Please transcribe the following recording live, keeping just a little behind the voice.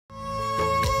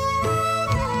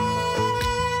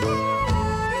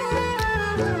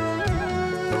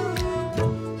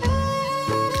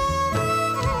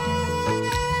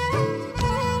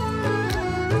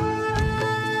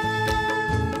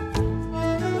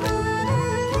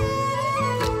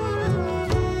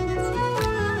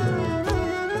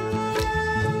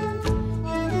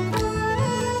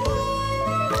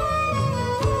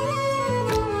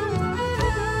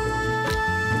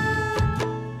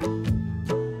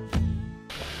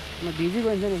भिजी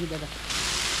गइन्छ नि दादा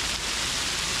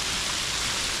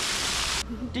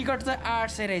टिकट चाहिँ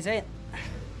 800 रहेछ है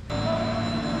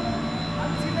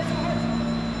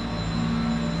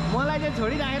मलाई चाहिँ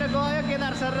छोडिराखेर गयो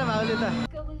केदार सर र भाउले त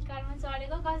केबल कारमा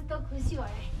चढेको कस्तो खुसी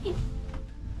भयो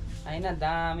हैन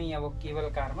दामी अब केबल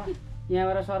कारमा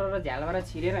यहाँबाट सर र झ्यालबाट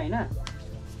छिरेर हैन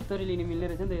तरी लिने मिल्ने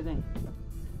रहेछ नि त यो चाहिँ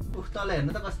उफ तल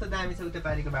हेर्नु त कस्तो दामी छ उता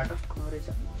पारीको बाटो रहेछ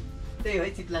त्यही हो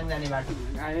चितलाङ जाने बाटो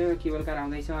आयो केबल कार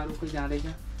आउँदैछ अरु कोही जाँदैछ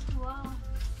वाह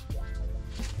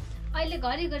अहिले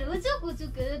घरिघरि उचुक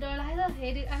उचुक डर लाग्यो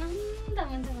हेरि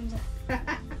आनन्द हुन्छ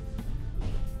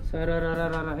सर र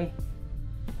है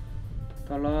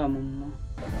तल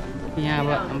यहाँ अब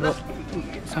हाम्रो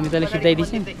समिताले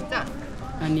खिचाइदिन्छ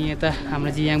अनि यता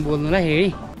हाम्रो जियाङ बोल्नुलाई हेरी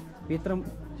भित्र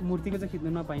मूर्तिको चाहिँ खिच्नु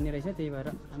नपाइने रहेछ त्यही भएर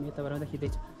हामी यताबाट त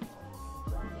खिच्दैछौँ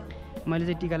मैले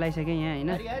चाहिँ टिका लगाइसकेँ यहाँ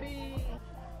होइन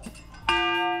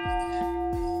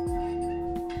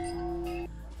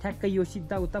ठ्याक्कै यो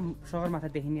सिधा उता सगरमाथा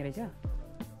देखिने रहेछ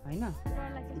होइन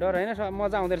डर होइन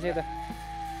मजा आउँदो रहेछ यता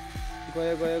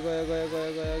गयो गयो गयो गयो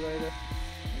गयो गयो गयो गयो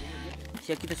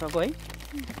सेकी त सक्यो है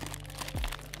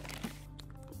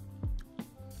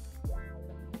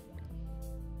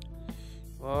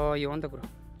यो हो नि त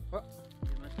कुरो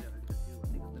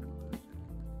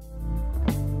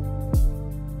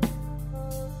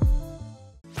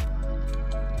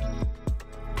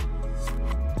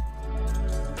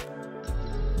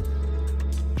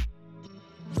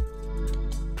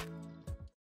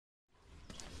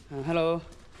हेलो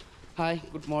हाई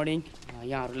गुड मर्निङ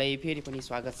यहाँहरूलाई फेरि पनि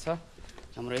स्वागत छ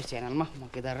हाम्रो यस च्यानलमा म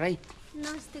केदार राई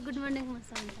नमस्ते गुड मर्निङ म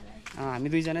समिता राई हामी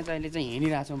दुईजना चाहिँ अहिले चाहिँ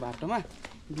हिँडिरहेको छौँ बाटोमा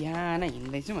बिहान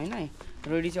हिँड्दैछौँ होइन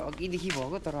रेडी चाहिँ अघिदेखि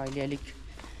भएको तर अहिले अलिक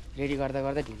रेडी गर्दा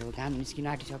गर्दा ढिलो घाम निस्किन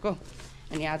आँटिसक्यो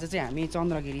अनि आज चाहिँ हामी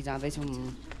चन्द्रगिरी जाँदैछौँ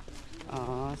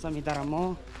समिता र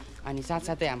म अनि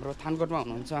साथसाथै हाम्रो थानकोटमा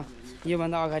हुनुहुन्छ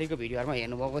योभन्दा अगाडिको भिडियोहरूमा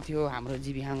हेर्नुभएको थियो हाम्रो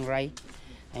जिबिहाङ राई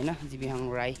होइन जिबिहाङ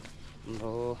राई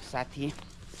हाम्रो साथी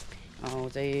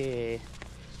चाहिँ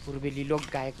पूर्वेली लोक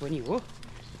गायक पनि हो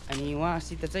अनि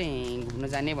उहाँसित चाहिँ घुम्न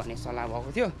जाने भन्ने सल्लाह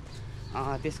भएको थियो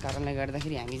त्यस कारणले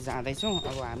गर्दाखेरि हामी जाँदैछौँ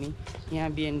अब हामी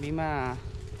यहाँ बिएनबीमा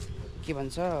के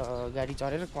भन्छ गाडी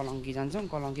चढेर कलङ्की जान्छौँ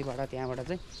कलङ्कीबाट त्यहाँबाट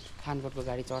चाहिँ थानकोटको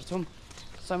गाडी चढ्छौँ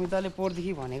समिताले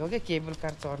पोहोरदेखि भनेको के केबल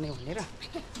कार चढ्ने भनेर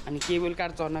अनि केबल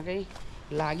कार चढ्नकै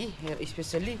लागि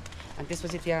स्पेसल्ली अनि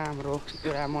त्यसपछि त्यहाँ हाम्रो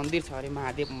एउटा मन्दिर छ अरे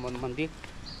महादेव मन्दिर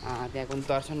त्यहाँको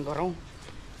दर्शन गरौँ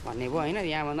भन्ने भयो होइन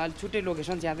यहाँभन्दा अलिक छुट्टै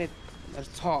लोकेसन त्यहाँ चाहिँ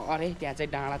छ अरे त्यहाँ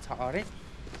चाहिँ डाँडा छ अरे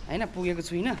होइन पुगेको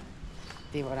छुइनँ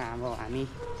त्यही भएर हामी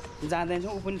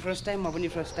जाँदैछौँ ऊ पनि फर्स्ट टाइम म पनि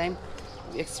फर्स्ट टाइम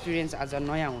एक्सपिरियन्स आज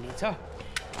नयाँ हुनेछ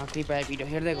कृपया भिडियो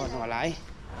हेर्दै गर्नु होला है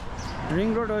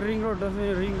रिङ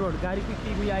रोड गाडी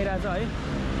पिक्की आइरहेछ है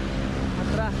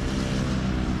खतरा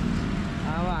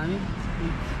अब हामी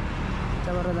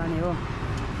त्यहाँबाट जाने हो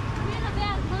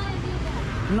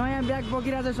नयाँ ब्याग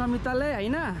बोकिरहेछ समिताले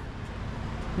होइन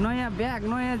नयाँ ब्याग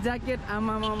नयाँ ज्याकेट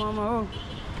आमा हो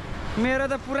मेरो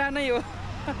त पुरानै हो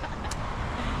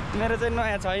मेरो चाहिँ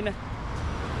नयाँ छैन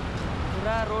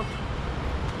पुरा रोड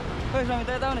खोइ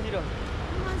समिता यता आउन छिटो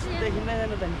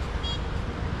देखिँदैन त नि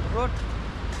रोड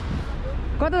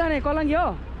कता जाने कलङ्की हो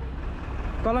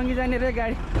कलङ्की जाने रे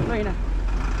गाडी होइन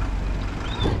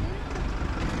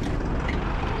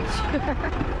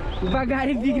बा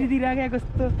गाडी बिग्रिदिइराख्यो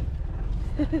कस्तो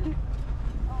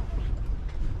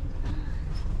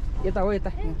यता हो यता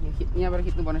यहाँबाट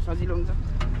खिच्नुपर्ने सजिलो हुन्छ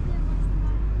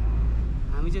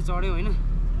हामी चाहिँ चढ्यौँ होइन अब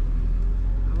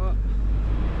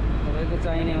तपाईँको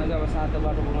चाहिने हो चाहिँ अब सातो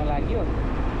बाटो घुम्न लाग्यो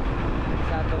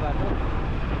सातो बाटो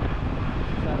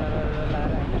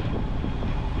लाएर होइन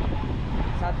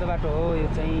सातो बाटो हो यो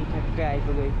चाहिँ ठ्याक्कै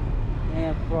आइपुग्यो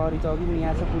यहाँ प्रहरी चौकी पनि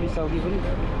यहाँ छ पुलिस चौकी पनि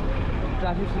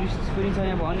ट्राफिक पुलिस पनि छ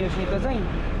यहाँ भन्यो सेतो चाहिँ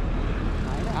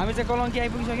हामी चाहिँ कलङ्की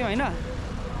आइपुगिसक्यौँ होइन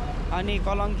अनि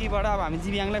कलङ्कीबाट अब हामी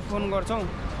जिबियाङलाई फोन गर्छौँ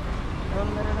फोन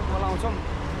गरेर बोलाउँछौँ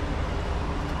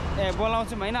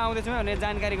बोलाउँछौँ होइन आउँदैछौँ भने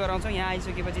जानकारी गराउँछौँ यहाँ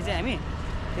आइसकेपछि चाहिँ हामी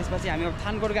त्यसपछि हामी अब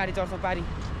थानकोट गाडी चढ्छौँ पारी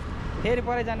फेरि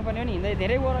परै जानुपर्ने हो नि हिँड्दै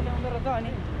धेरै ओह्रालो आउँदो रहेछ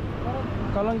अनि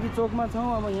कलङ्की चोकमा छौँ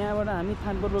अब यहाँबाट हामी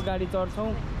थानकोटको गाडी चढ्छौँ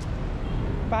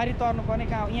पारी तर्नुपर्ने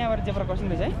कहाँ यहाँबाट जेब्रा क्रसिङ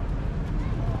रहेछ है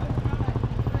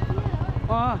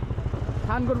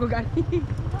थानकोटको गाडी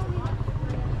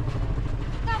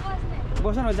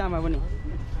बस्नु न जामा पनि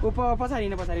पछाडि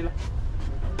हिँड्ने पछाडि ल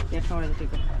यहाँ ठाउँ रहेछ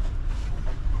ठिक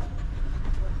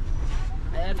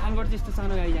ए थानकोट त्यस्तो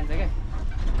सानो गाडी जान्छ क्या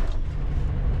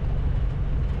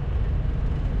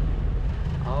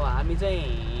हो हामी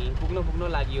चाहिँ पुग्नु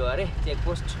लाग्यो अरे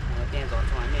चेकपोस्ट त्यहाँ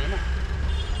झर्छौँ हामी होइन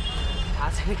थाहा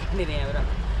छैन कहाँनिर यहाँबाट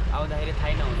आउँदाखेरि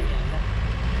थाहै नहुने कि हामीलाई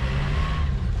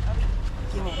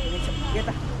के भन्दैछ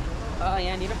यता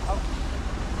यहाँनिर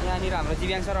यहाँनिर हाम्रो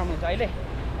जिव्याङ सर आउनुहुन्छ अहिले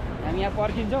हामी यहाँ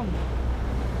पर्खिन्छौँ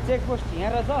चेकपोस्ट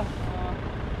यहाँ रहेछ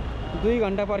 2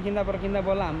 घन्टा पर्खिँदा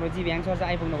बल्ल हाम्रो जिव्याङ सर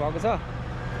चाहिँ आइपुग्नु भएको छ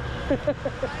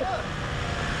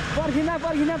पर्खिँदा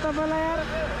तपाईँलाई यार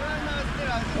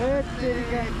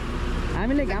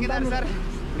हामीले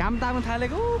घाम ताप्नु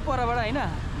थालेको परबाट होइन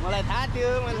मलाई थाहा थियो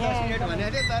मैले 10 मिनेट भनेको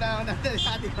थिएँ तर आउँदा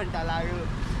 7 घन्टा लाग्यो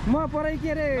म परै के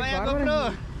अरे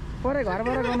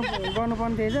घरबाट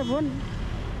गर्नुपर्ने थिएछ फोन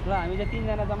ल हामी चाहिँ 3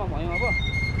 जना जम्मा भयौँ अब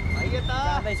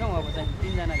जाँदैछौँ अब चाहिँ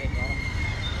 3 जना भेट भएर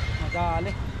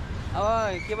मजाले अब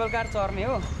केबल कार चढ्ने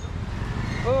हो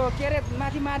ओ के अरे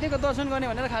माथिको दर्शन गर्ने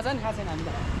भनेर खान्छ नि खाएको छैन हामी त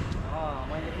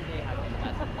मैले पनि त्यही खाएको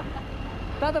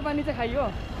तातो पानी चाहिँ खाइयो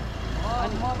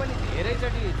अनि म पनि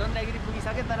धेरैचोटि चन्द्रगिरी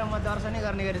पुगिसकेँ तर म दर्शनै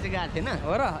गर्ने गरी चाहिँ गएको थिएन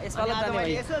हो र यसपाल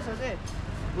यसो सोचेँ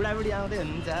बुढाबुढी आउँदै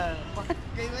हुनुहुन्छ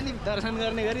केही पनि दर्शन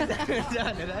गर्ने गरी जानुहुन्छ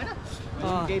भनेर होइन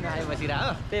केही नआएपछि र हो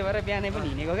त्यही भएर बिहानै पनि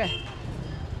हिँडेको क्या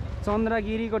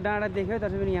चन्द्रगिरीको डाँडा देख्यो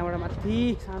तर पनि यहाँबाट माथि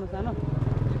सानो सानो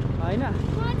होइन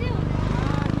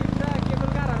केबल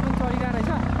कारहरू पनि चलिरहेको रहेछ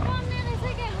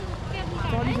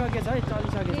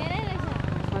चलिसकेछ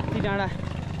माथि डाँडा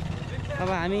अब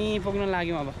हामी पुग्न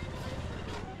लाग्यौँ अब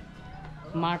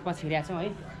मार्टमा छिरेका छौँ है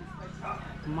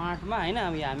मार्टमा होइन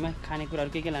अब हामी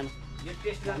खानेकुराहरू के लानु यो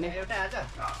टेस्ट गर्ने एउटा आज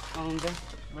आउँछ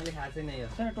मैले खाएको छैन यो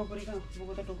सर टोकरी कहाँ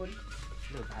बोको त टोकरी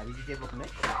लु भाबीजी चाहिँ बोक्नु है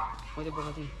मैले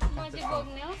बोको थिएँ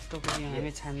टोकरी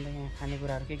हामी छान्दै यहाँ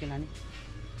खानेकुराहरू के लाने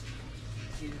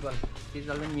चिज बल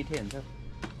पनि मिठै हुन्छ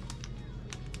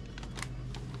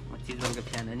म चिज बलको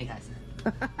फ्यान हो नि खास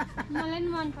मलाई नि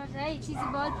मनपर्छ है चिज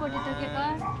बल पोटेटो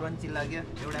केकर क्रन्ची लाग्यो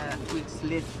एउटा क्विक्स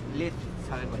लेस छ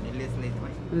भने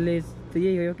लेस त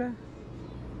यही हो एउटा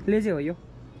लेजै हो यो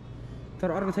तर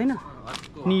अर्को छैन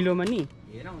निलोमा नि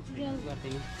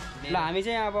ल हामी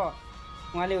चाहिँ अब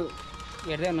उहाँले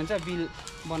हेर्दै हुनुहुन्छ बिल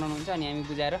बनाउनुहुन्छ अनि हामी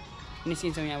बुझाएर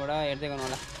निस्किन्छौँ यहाँबाट हेर्दै गर्नु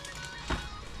होला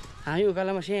हामी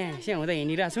उकालोमा स्या हुँदा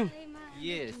हिँडिरहेको छौँ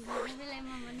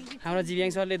हाम्रो जिव्याङ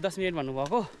सरले 10 मिनट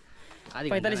भन्नुभएको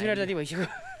 45 मिनट जति भइसक्यो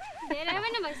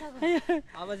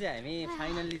अब चाहिँ हामी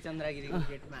फाइनल्ली चन्द्रगिरीको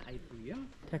गेटमा आइपुग्यौँ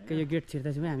ठ्याक्कै यो गेट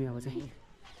छिर्दैछौँ हामी अब चाहिँ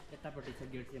यतापट्टि छ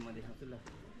गेट चाहिँ म देखाउँछु ल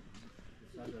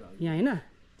यहाँ होइन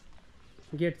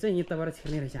गेट चाहिँ यताबाट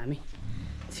छिर्ने रहेछ हामी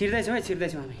छिर्दैछौँ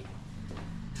हामी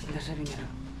दर्शकबिनहरू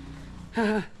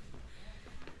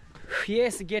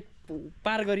यस गेट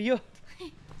पार गरियो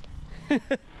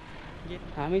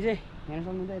हामी चाहिँ हेर्न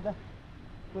सक्नुहुन्छ यता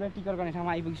पुरै टिकट गर्ने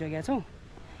ठाउँमा आइपुगिसकेका छौँ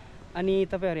अनि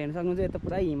तपाईँहरू हेर्न सक्नुहुन्छ यता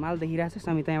पुरा हिमाल देखिरहेको छ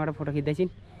समिता यहाँबाट फोटो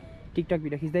खिच्दैछिन् टिकटक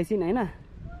भिडियो खिच्दैछिन् होइन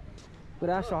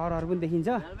पुरा सहरहरू पनि देखिन्छ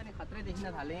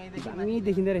दामी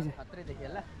देखिँदो रहेछ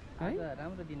है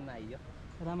राम्रो दिनमा आइयो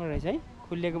राम्रो रहेछ है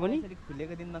खुलेको पनि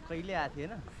खुलेको दिनमा कहिले आएको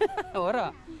थिएन हो र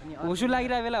हुसु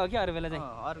लागिरहेको बेला हो कि अरू बेला चाहिँ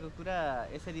अर्को कुरा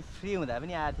यसरी फ्री हुँदा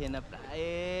पनि आएको थिएन प्राय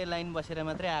लाइन बसेर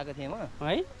मात्रै आएको थिएँ म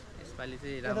है यसपालि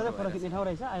चाहिँ राम्रो फोटो खिच्ने ठाउँ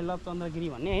रहेछ आई लभ चन्द्रगिरी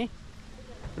भन्ने है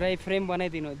पुरै फ्रेम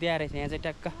बनाइदिनु दिएको रहेछ यहाँ चाहिँ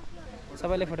ट्याक्क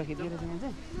सबैले फोटो खिचिरहेछ यहाँ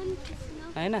चाहिँ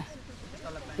होइन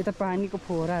यता पानीको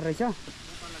फोहरा रहेछ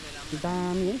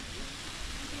दामी है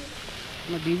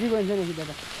म भिजी गइन्छ नि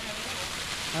दादा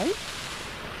है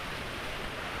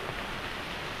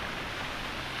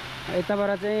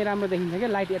यताबाट चाहिँ राम्रो देखिन्छ क्या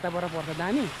लाइट यताबाट पर्छ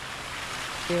दामी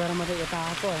त्यही भएर म चाहिँ यता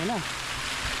आएको होइन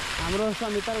हाम्रो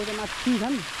समिताहरू चाहिँ माथि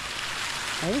छन्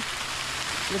है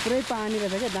यो पुरै पानी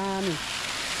रहेछ क्या दामी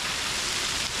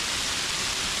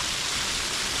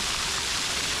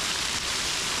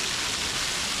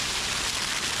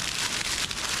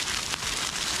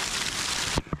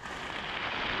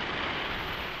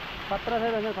खतरा छ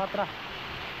रहेछ खतरा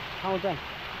ठाउँ चाहिँ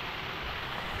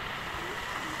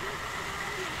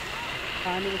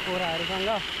पानीको फोहराहरूसँग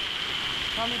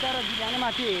समिता र जिजाने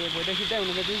माथि भोइदै सिधै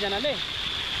हुनुहुन्छ 2 जनाले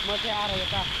म चाहिँ आएर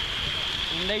यता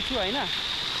हिँड्दैछु होइन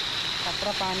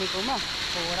खतरा पानीकोमा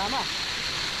फोहरामा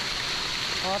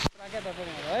खतरा क्या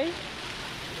तपाईँहरू है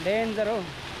डेन्जर हो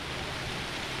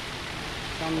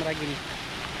चन्द्रगिरी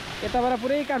यताबाट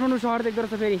पुरै काठमाडौँ सहर देख्दो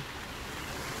रहेछ फेरि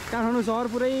काठमाडौँ सहर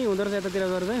पुरै हुँदो रहेछ यतातिर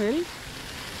गएर चाहिँ फेरि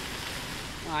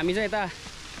हामी चाहिँ यता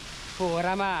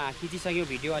फोहरामा खिचिसक्यौँ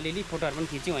भिडियो अलिअलि फोटोहरू पनि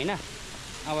खिच्यौँ होइन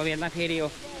अब यसमा फेरि यो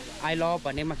आई लभ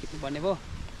भन्नेमा खिच्नु भन्ने भयो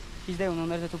खिच्दै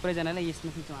हुनुहुँदो रहेछ थुप्रैजनाले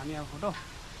यसमा खिच्छौँ हामी अब फोटो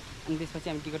अनि त्यसपछि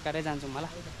हामी टिकट काटेर जान्छौँ होला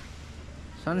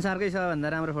संसारकै सबभन्दा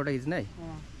राम्रो फोटो खिच्नु है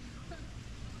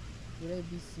पुरै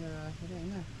बिचमा राखेर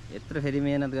होइन यत्रो फेरि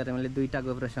मेहनत गरेँ मैले 2टा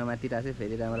गोप्रो समातिरहेको छु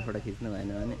फेरि राम्रो फोटो खिच्नु भएन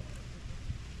भने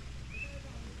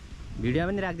भिडियो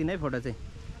पनि राख्दिनँ है फोटो चाहिँ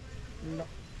ल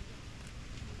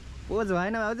पोज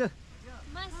भएन भाउजू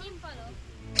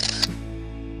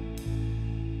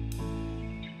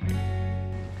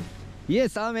ये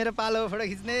सब मेरो पालो फोटो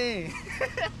खिच्ने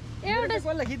एउटा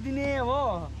कसलाई खिचिदिने अब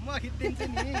म खिचिदिन्छु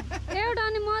नि एउटा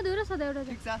अनि मधु र सधैँ एउटा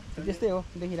ठिक छ त्यस्तै हो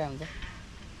देखिरहेको हुन्छ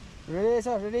रेडी छ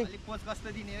रेडी अलिक पोज कस्तो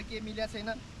दिने हो के मिलेको छैन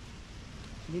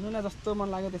दिनु न जस्तो मन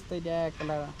लाग्यो त्यस्तै ड्याक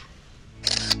लाएर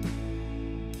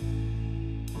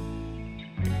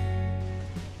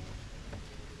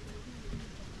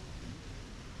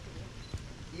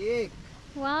एक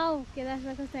वाउ केदार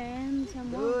सर कस्तो ह्यान्डसम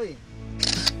हो दुई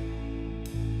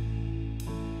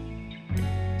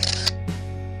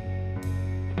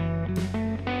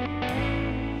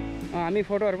हामी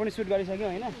फोटोहरू पनि सुट गरिसक्यौँ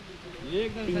होइन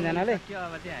एकदम तिनजनाले के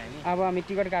अब चाहिँ हामी अब हामी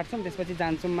टिकट काट्छौँ त्यसपछि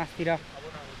जान्छौँ मासतिर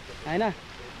होइन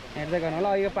हेर्दै गर्नु होला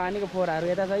यो पानीको फोहोरहरू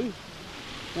यता छ है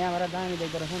यहाँबाट दामी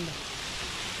देख्दो रहेछ नि त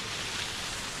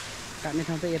काट्ने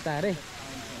ठाउँ चाहिँ यता अरे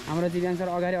हाम्रो दिव्याङ सर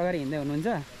अगाडि अगाडि हिँड्दै हुनुहुन्छ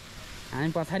हामी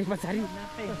पछाडि पछाडि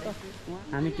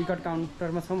हामी टिकट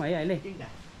काउन्टरमा छौँ है अहिले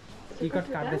टिकट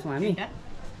काट्दैछौँ हामी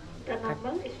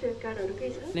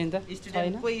लिन त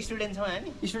छैन कोही स्टुडेन्ट छौँ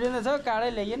हामी स्टुडेन्ट त छ कार्डै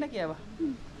ल्याइएन कि अब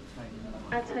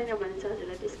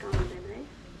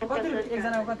कति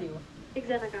एकजनाको कति हो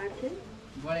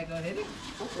बढेको फेरि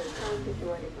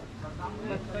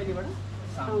कहिलेबाट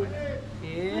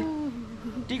ए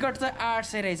टिकट चाहिँ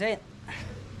 800 रहेछ है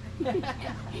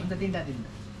हुन्छ तिनवटा दिनु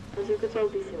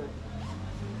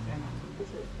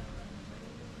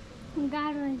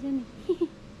गाह्रो रहेछ नि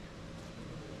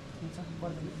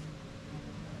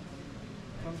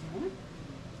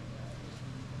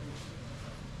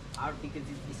our ticket is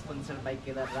sponsored by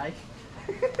Kedar Rai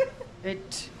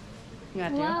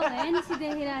wow ह्यान्डसी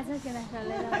देखिरहेछ Kedar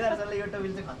सरले केदार सरले यो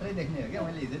टोबिल चाहिँ खत्रै देख्ने हो क्या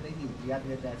मैले हिजोदेखि याद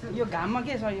गरिरहेको छु यो घाममा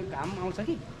के छ यो घाम आउँछ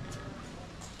कि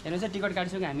हेर्नुहोस् है टिकट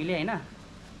काटिसक्यो हामीले होइन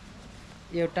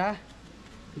एउटा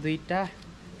दुईवटा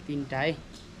तिनवटा है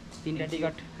तिनवटा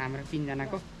टिकट हाम्रो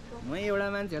तिनजनाको मै एउटा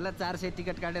मान्छेहरूलाई 400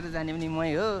 टिकट काटेर जाने पनि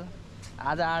मै हो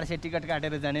आज 800 टिकट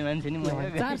काटेर जाने मान्छे नि मै हो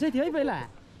 400 थियो है पहिला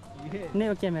नै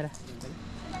हो क्यामेरा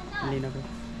लिनको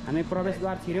हामी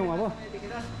प्रवेशद्वार छिर्यौँ अब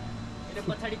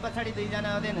पछाडि पछाडि दुईजना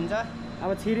आउँदै हुनुहुन्छ अब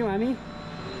छिर्यौँ हामी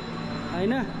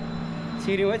होइन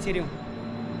छिर्यौँ है छिर्यौँ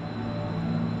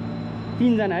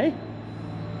तिनजना है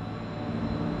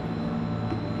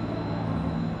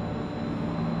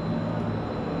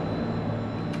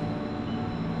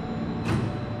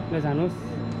ल जानुहोस्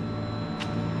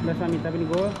ल समिता पनि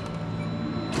गयो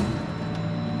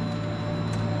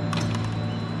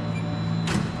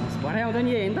भरे आउँदैन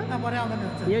यो होइन त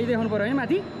यही देखाउनु पऱ्यो होइन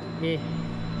माथि ए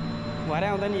भरे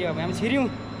आउँदैन यो अब हामी छिर्यौँ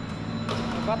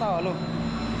कता हलो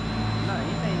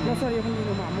ल सर यो पनि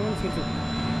लिनु म पनि छिर्छु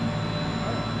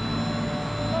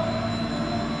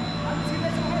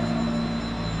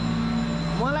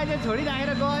मलाई चाहिँ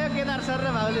छोडिराखेर गयो केदार सर र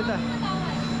भाउले त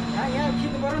यहाँ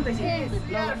खिच्नु पऱ्यो नि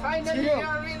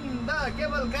त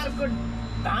केबल कारको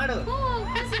ढाँडो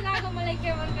कसो लाग्यो मलाई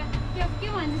केबल कार के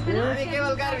भन्छ हामी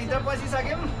केबल कारभित्र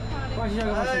पसिसक्यौँ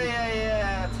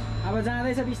अब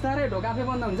जाँदैछ बिस्तारै ढोका आफै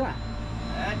बन्द हुन्छ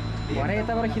भरे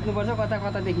यताबाट खिच्नुपर्छ कता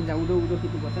कता देखिन्छ उदो उदो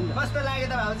खिच्नुपर्छ नि त कस्तो लाग्यो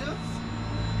त भाउजू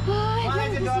मलाई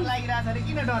चाहिँ डर लागिरहेछ अरे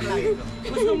किन डर लागेको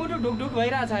उसको मुटु ढुकढुक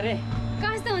भइरहेछ अरे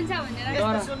कस्तो हुन्छ भनेर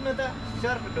सुन्नु त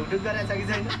सर ढुकढुक गरेछ कि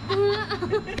छैन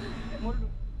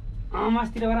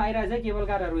मासतिरबाट आइरहेछ केबल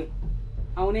कारहरू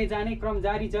आउने जाने क्रम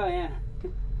जारी छ यहाँ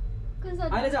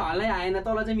अहिले चाहिँ हल्लै आएन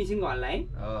तल चाहिँ मिसिनको हल्ला है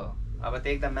अब त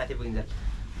एकदम माथि पुगिन्छ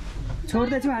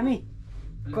छोड्दैछौँ हामी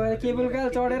केबल कार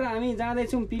चढेर हामी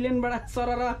जाँदैछौँ प्लेनबाट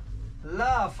सरर ल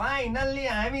फाइनल्ली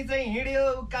हामी चाहिँ हिँड्यो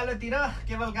उकालोतिर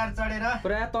केबल कार चढेर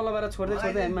पुरा तलबाट छोड्दै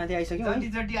छोड्दै हामी माथि आइसक्यौँ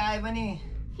चोटि आए पनि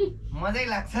मजै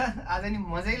लाग्छ आज नि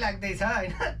मजै लाग्दैछ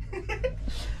होइन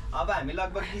अब हामी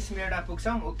लगभग 30 मिनटमा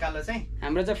पुग्छौँ उकालो चाहिँ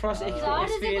हाम्रो चाहिँ फर्स्ट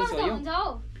एक्सपिरियन्स हो यो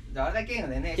झर्दा केही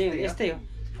हुँदैन यस्तै हो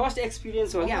फर्स्ट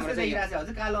एक्सपिरियन्स हो कि हाम्रो चाहिँ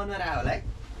हजुर कालो अनुहार आयो होला है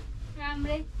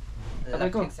राम्रै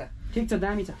तपाईँको ठिक छ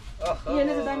दामी छ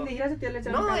यसले चाहिँ दामी देखिरहेछ त्यसले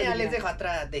चाहिँ यहाँले चाहिँ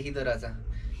खतरा देखिँदो रहेछ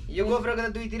यो गोप्रोको त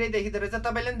दुईतिरै देखिँदो रहेछ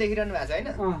तपाईँले पनि देखिरहनु भएको छ होइन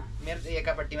मेरो चाहिँ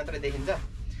एकापट्टि मात्रै देखिन्छ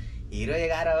हिरो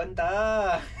 11 हो नि त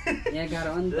 11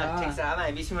 हो नि त ठिक छ अब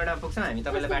हामी 20 मिनटमा पुग्छौँ हामी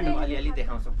तपाईँलाई बाटो अलिअलि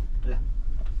देखाउँछौँ ल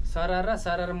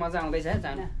सरर मजा आउँदैछ है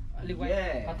जानु अलिक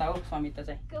कता हो समिता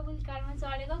चाहिँ केबल कारमा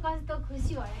चढेको कस्तो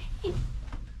खुसी भयो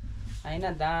होइन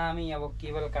दामी अब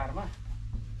केबल कारमा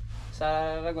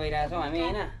सरर गइरहेछौँ हामी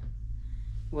होइन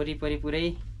वरिपरि पुरै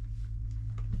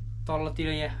तलतिर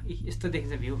यहाँ यस्तो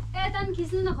देखिन्छ भ्यू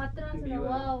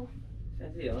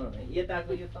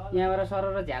यहाँबाट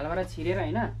सरर झ्यालबाट छिरेर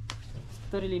होइन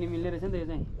यस्तरी लिनु मिल्दो रहेछ नि त यो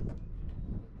चाहिँ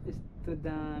यस्तो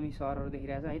दामी सरर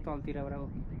देखिरहेछ है तलतिरबाट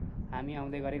हामी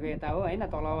आउँदै गरेको यता हो होइन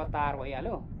तल अब तार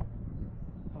भइहाल्यो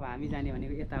अब हामी जाने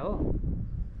भनेको यता हो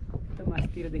यता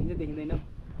मासतिर देखिन्छ देखिँदैन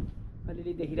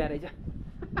अलिअलि देखिरहेको रहेछ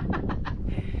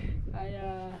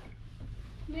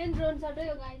मेन ड्रोन सटै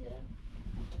हो गाइस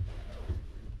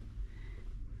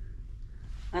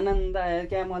आनन्द आयो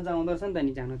क्या मजा आउँदो रहेछ नि त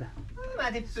नि जानु त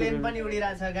माथि प्लेन पनि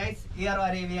उडिरहेछ गाइस एयर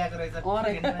अरेबियाको रहेछ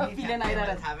प्लेन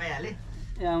आइरहेको थाहा पाइहाले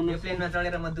आउनु यो प्लेनमा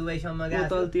चढेर म दुबईसम्म गएको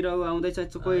तलतिर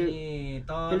आउँदैछ कोही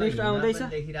टुरिस्ट आउँदैछ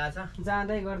देखिरहेछ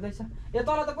जाँदै गर्दैछ यो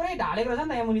तल त पुरै ढालेको रहेछ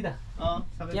नि त यहाँ मुनि त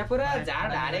यहाँ पुरा झार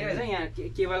ढालेको रहेछ यहाँ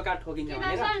केबल कार ठोकिन्छ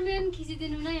भनेर मेन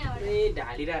खिचिदिनु न यहाँबाट ए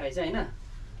ढालिरहेको रहेछ हैन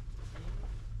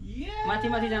माथि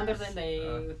माथि जाँदो रहेछ नि त ए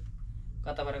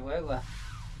कताबाट गयो गुवा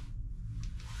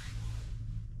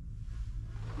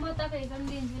म तपाईँ हेर्न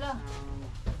दिन्छु ल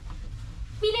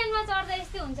प्लेनमा चढ्दा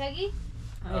यस्तै हुन्छ कि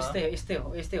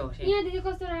यस्तै हो यहाँदेखि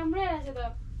कस्तो राम्रै रहेछ त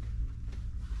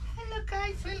hello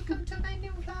guys welcome to my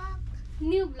new vlog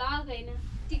new vlog हैन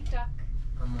टिकटक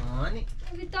अनि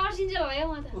अब तर्सिन्छ भयो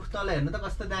म त उफ तल हेर्नु त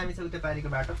कस्तो दामी छ उतै पारीको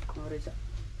बाटो रहेछ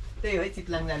त्यही हो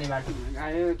चितलाङ जाने बाटो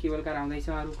आयो केबल कार आउँदैछ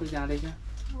अरू कोही जाँदैछ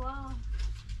वाह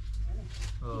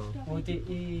हो त्यो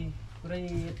ए पुरै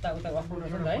यता उता अप्रोड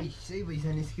रहेछ नि त है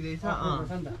पैसा निस्किँदैछ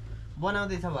रहेछ नि त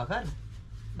बनाउँदैछ भर्खर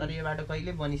तर यो बाटो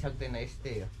कहिले बनिसक्दैन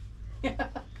यस्तै हो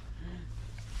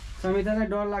समितालाई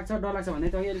डर लाग्छ भन्दै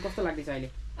त अहिले कस्तो लाग्दैछ अहिले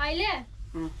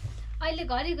अहिले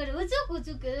घरिघरि हुचुक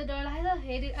हुचुक डर लाग्यो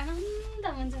हेरि आनन्द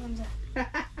हुन्छ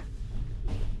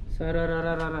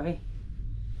सररररर है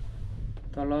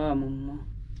तल मम्म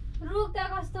रुख्दा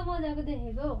कस्तो मजाको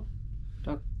देखेको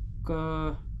टक्क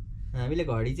हामीले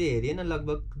घडी चाहिँ हेरिएन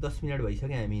लगभग 10 मिनट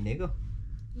भइसक्यो हामी हिँडेको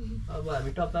अब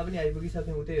हामी टप्पा पनि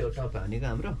आइपुगिसक्यौँ उतै हो टप्पा भनेको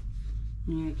हाम्रो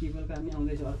यहाँ केबल कार पनि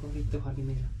आउँदैछ अर्को रिक्तो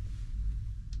फर्किँदैछ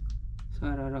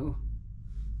सरर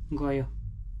गयो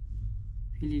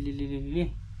लिलिलिलिले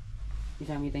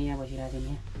हामी त यहाँ बसिरहेको थियौँ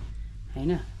यहाँ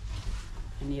होइन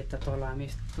अनि यता तल हामी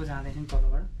यस्तो जाँदैछौँ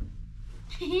तलबाट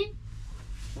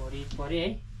वरिपरि है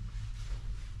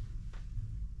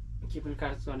केबल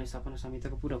कार चढ्ने सपना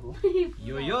समिताको पुरा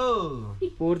भयो यो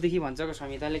पोहोरदेखि भन्छको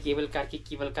समिताले केबल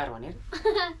कार भनेर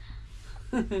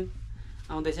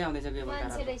आउँदैछ केबल कार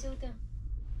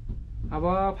अब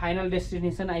फाइनल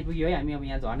डेस्टिनेसन आइपुग्यो है हामी अब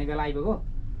यहाँ झर्ने बेला आइपुग्यो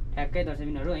ठ्याक्कै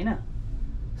दर्शकबिनहरू होइन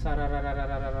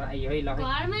सररररररर आइयो है ल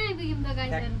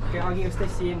ठ्याक्कै अघि उस्तै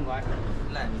सेम घर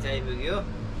ल हामी चाहिँ आइपुग्यो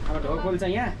अब ढोका खोल्छ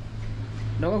यहाँ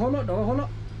ढोका खोलो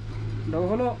ल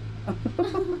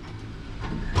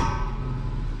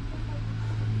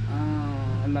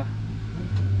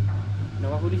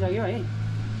ढोका खोलिसक्यो है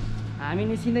हामी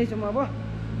निस्किँदैछौँ अब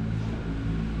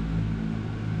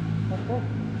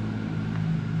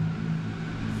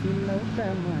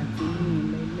सिलौटामा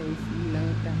चिनीलाई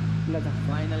सिलौटा ल त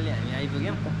फाइनल्ली हामी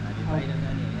आइपुग्यौँ हामी बाहिर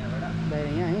जाने हो यहाँबाट बाहिर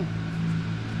यहाँ है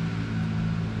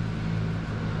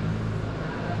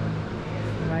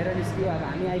बाहिर निस्कियो अब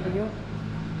हामी आइपुग्यौँ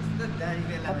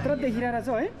खतरा देखिरहेको छ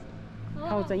है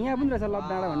ठाउँ चाहिँ यहाँ पनि रहेछ लभ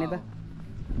डाँडा भन्ने त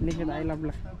लेख्यो त आई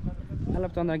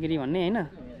लभ चन्द्रगिरी भन्ने होइन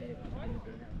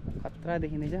खतरा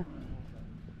देखिँदैछ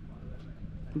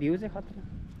भ्यू चाहिँ खतरा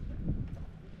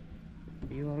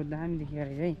भ्यूहरू दामी देखिरहेको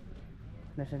रहेछ है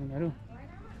दर्शकहरू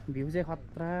भ्यू चाहिँ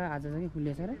खतरा आज चाहिँ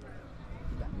खुलेछ र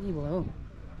दामी भयो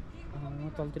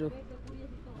तलतिर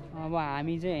अब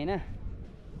हामी चाहिँ होइन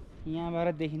यहाँबाट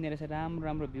देखिँदो रहेछ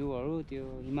राम्रो भ्यूहरू त्यो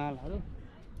हिमालहरू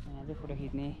यहाँ चाहिँ फोटो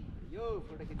खिच्ने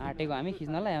आँटेको हामी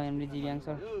खिच्नलाई हामीले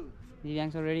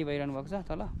दिव्याङ्ग सर रेडी भइरहनु भएको छ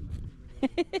तल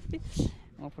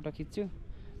म फोटो खिच्छु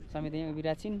समित यहाँ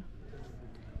उभिरहेको छिन्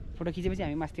फोटो खिचेपछि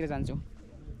हामी मास्तिर जान्छौँ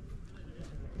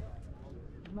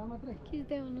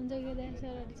खिच्दै हुनुहुन्छ केदार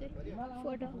सरहरू चाहिँ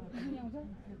फोटो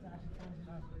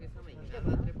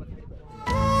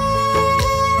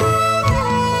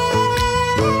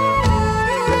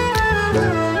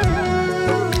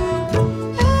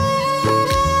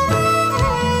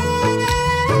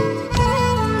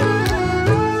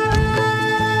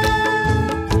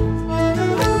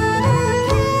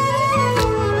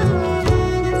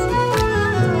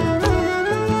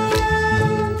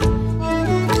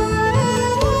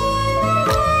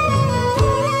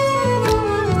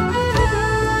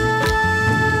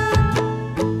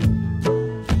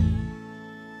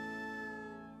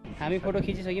हामी फोटो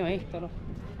खिचिसक्यौँ है तर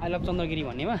आई लभ चन्द्रगिरी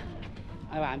भन्नेमा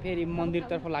अब हामी फेरि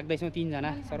मन्दिरतर्फ लाग्दैछौँ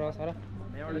तीनजना सर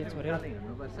छोडेर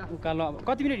उकालो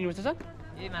कति मिनट हिँड्नुपर्छ सर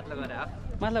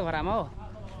माथि घर आमा हो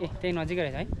ए त्यही नजिकै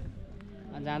रहेछ है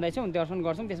जाँदैछौँ दर्शन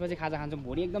गर्छौँ त्यसपछि खाजा खान्छौँ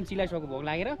भोलि एकदम चिलाइसकेको भोक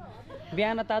लागेर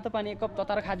बिहान तातो पानी एक कप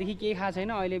तताएर खाएदेखि केही खाएको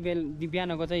छैन अहिले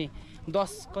बिहानको चाहिँ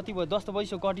 10 कति भयो 10 त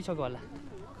बजिसक्यो कटिसक्यो होला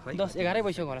 10-11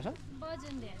 बजिसक्यो होला सर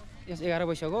यस 11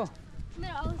 बजिसक्यो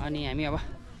अनि हामी अब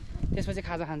त्यसपछि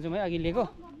खाजा खान्छौँ है अघि लिएको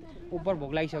उपर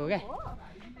भोक लागिसक्यो क्या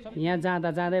यहाँ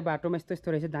जाँदै बाटोमा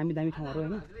यस्तो रहेछ दामी ठाउँहरू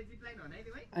होइन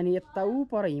अनि यता ऊ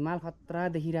पर हिमाल खतरा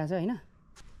देखिरहेछ होइन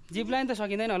जिप लाइन त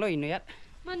सकिँदैन होला हिँड्नु यार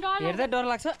हेर्दा डर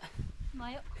लाग्छ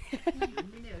भयो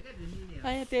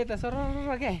त्यही त सर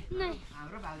क्या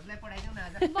हाम्रो भाउजूलाई पढाइदेऊ न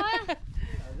आज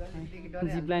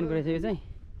जिप लाइन गरेछ यो चाहिँ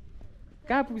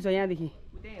कहाँ पुग्छ यहाँदेखि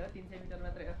त्यही हो 300 मिटर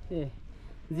मात्रै हो ए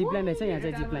जिप लाइन रहेछ यहाँ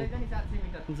चाहिँ zip line 700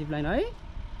 metre zip line है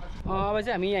अब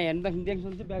चाहिँ हामी यहाँ हेर्दाखेरि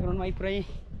देख्छौँ चाहिँ ब्याकग्राउन्डमा पुरै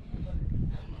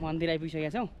मन्दिर आइपुगिसकेका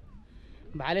छौँ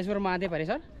भालेश्वर महादेव अरे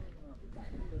सर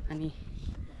अनि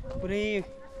पुरै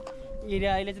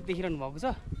एरिया अहिले चाहिँ देखिरहनु भएको छ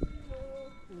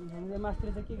हामीले मास्टर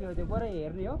चाहिँ के हो त्यो पुरै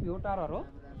हेर्ने हो भ्यू टावरहरू हो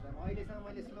अहिलेसम्म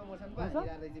मैले स्लो मोसनको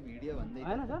हालिरहेको चाहिँ भिडियो भन्दै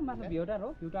होइन सर माथि भ्यू टावर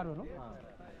हो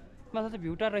माथि चाहिँ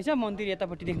भ्यू टावर रहेछ मन्दिर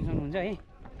यतापट्टि देख्न सक्नुहुन्छ है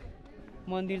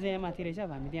मन्दिर चाहिँ यहाँ माथि रहेछ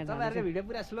अब हामी त्यहाँ तपाईँहरूको भिडियो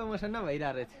पुरा स्लो मोसनमा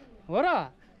भइरहेको रहेछ हो र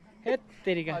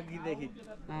हेत्तेरिका अघिदेखि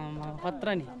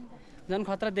खतरा नि झन्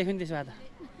खतरा देख्यो नि त्यसो भए त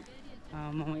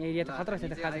एरिया त खतरा छ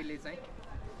त अहिले चाहिँ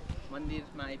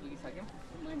मन्दिरमा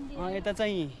आइपुगिसक्यौँ यता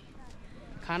चाहिँ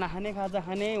खाना खाने खाजा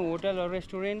खाने होटलहरू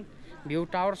रेस्टुरेन्ट भ्यू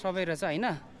टावर सबै रहेछ होइन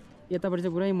यतापट्टि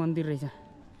चाहिँ पुरै मन्दिर रहेछ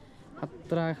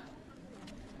खतरा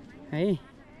है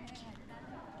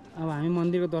अब हामी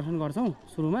मन्दिरको दर्शन गर्छौँ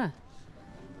सुरुमा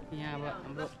यहाँ अब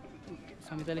हाम्रो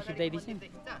समिताले खिच्दाइदिन्छ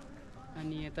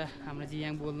अनि यता हाम्रो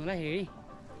जियाङ बोल्नुलाई हेरी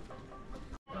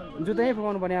जुत्ता यहीँ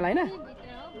फुकाउनु पर्ने होला होइन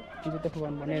जुत्ता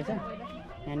फुकाउनु पर्ने रहेछ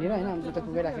यहाँनिर होइन जुत्ता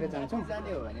फुकाइराखेर जान्छौँ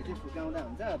जाने हो भने चाहिँ फुकाउँदा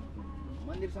हुन्छ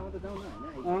मन्दिरसम्म त जाउँ न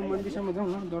होइन मन्दिरसम्म जाउँ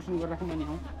न दर्शन गरिराखौँ अनि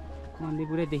आउँ मन्दिर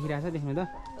पुरै देखिरहेछ देख्नु त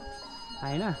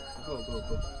होइन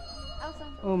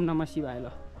ओम नमः शिवाय ल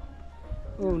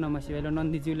ओम नमः शिवाय ल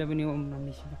नन्दीज्यूलाई पनि ओम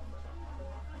नमः शिवाय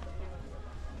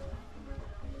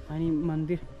अनि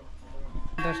मन्दिर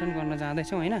दर्शन गर्न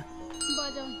जाँदैछौँ होइन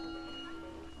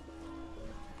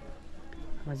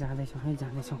अब जाँदैछौँ है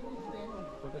जाँदैछौँ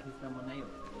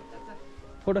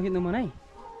फोटो खिच्न मनाइ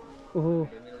ओहो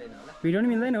भिडियो नि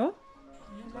मिल्दैन हो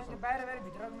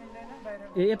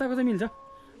ए यताको चाहिँ मिल्छ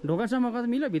ढोकासम्मको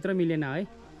चाहिँ मिल्यो भित्र मिलेन है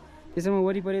त्यसमा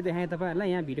वरिपरि देखाएँ तपाईँहरूलाई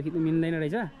यहाँ भिडियो खिच्नु मिल्दैन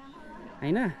रहेछ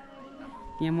होइन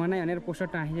यहाँ मनाइ भनेर पोस्टर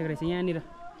टाँसिएको रहेछ यहाँनिर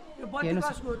हेर्नु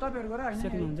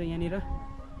सक्नुहुन्छ यहाँनिर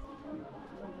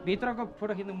भित्रको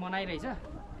फोटो खिच्नु मनाइ रहेछ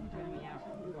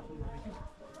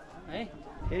है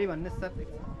फेरि भन्नुहोस् सर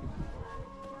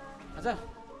हजुर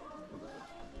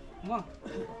म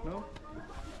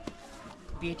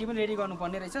भेटी पनि रेडी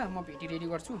गर्नुपर्ने रहेछ म भेटी रेडी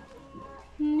गर्छु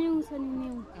न्यू छ नि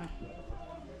न्यू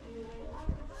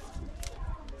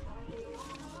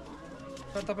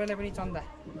सर तपाईँलाई पनि चन्दा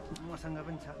मसँग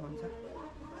पनि छ हुन्छ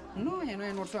नयाँ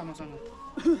नयाँ नोट छ मसँग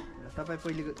तपाईँ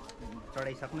पहिलेको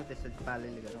चढाइसक्नु त्यसपछि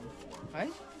पालेले गरौँ है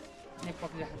एक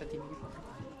पक्रिराख त तिमी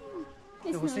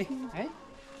त्यो होस् है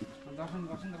दर्शन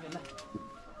गर्छु नि तपाईँलाई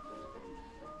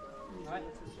है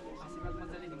आशीर्वाद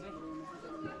मजाले दिन्छ है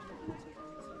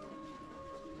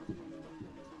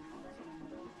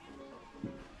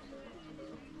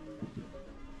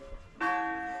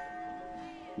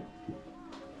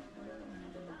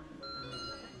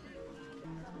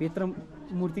भित्र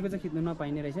मूर्तिको चाहिँ खिच्नु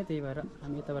नपाइने रहेछ त्यही भएर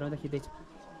हामी यताबाट मात्रै खिच्दैछौँ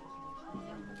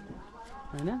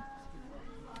होइन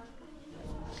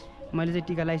मैले चाहिँ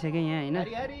टिका लगाइसकेँ यहाँ होइन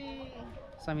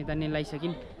समिता नि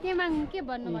लगाइसकिन् के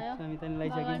भन्नुभयो समिता नि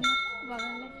लगाइसकिन्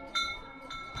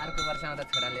अर्को वर्ष आउँदा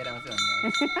छोरा लिएर आउँछु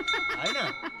होइन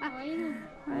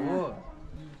हो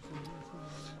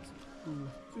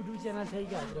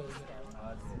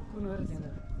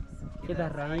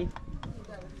केदार राई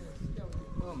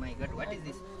ओ my God what is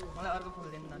this मलाई अर्को फुल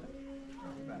दिनु न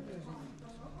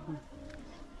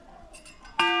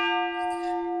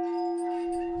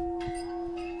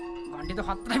घन्टी त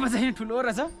खत्रै बजाइ ठुलो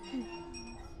रहेछ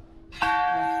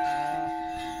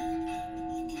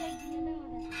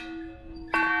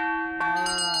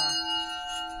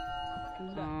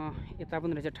यता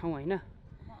पनि रहेछ ठाउँ होइन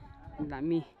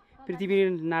हामी पृथ्वी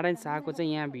नारायण शाहको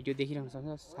चाहिँ यहाँ भिडियो देखिरहनु सक्छ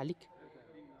शालिक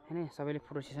होइन सबैले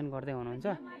फोटो सेसन गर्दै हुनुहुन्छ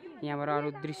यहाँबाट अरू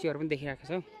दृश्यहरू पनि देखिरहेको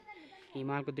छौँ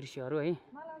हिमालको दृश्यहरू है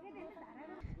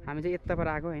हामी चाहिँ यताबाट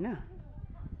आएको होइन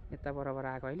यता बराबर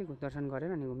आएको अहिले दर्शन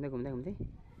गरेर अनि घुम्दै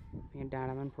यहाँ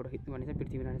डाँडामा पनि फोटो खिच्नु भने चाहिँ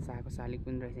पृथ्वीनारायण शाहको शालिक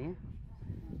पनि रहेछ यहाँ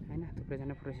होइन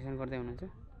थुप्रैजना फोटो सेसन गर्दै हुनुहुन्छ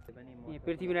यहाँ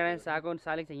पृथ्वीनारायण शाहको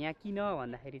शालिक चाहिँ यहाँ किन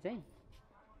भन्दाखेरि चाहिँ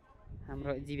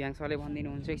हाम्रो जिव्याङ सरले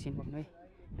भनिदिनुहुन्छ एकछिन भन्नु है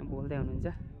यहाँ बोल्दै हुनुहुन्छ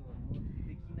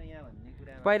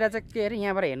पहिला चाहिँ के अरे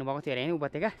यहाँबाट हेर्नुभएको थियो अरे होइन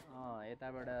उपत्यका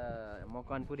यताबाट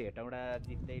मकनपुर हेटौँडा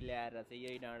जित्दै ल्याएर चाहिँ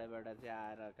यही डाँडाबाट चाहिँ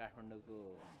आएर काठमाडौँको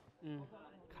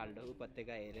खाल्डो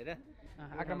उपत्यका हेरेर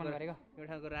आक्रमण गरेको यो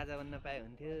ठाउँको राजा बन्न पाए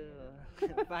हुन्थ्यो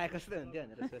पाए कस्तो हुन्थ्यो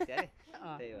भनेर सोचे अरे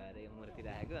त्यही भएर यो मूर्ति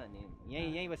राखेको अनि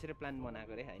यहीँ बसेर प्लान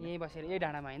बनाएको अरे यहीँ बसेर यही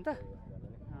डाँडामा होइन त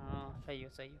सही हो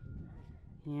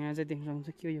यहाँ चाहिँ देख्न सक्नुहुन्छ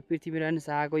के हो यो पृथ्वीनारायण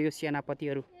शाहको यो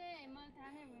सेनापतिहरू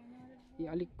यो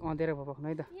अलिक अँधेरो भयो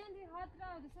है त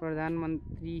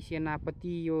प्रधानमन्त्री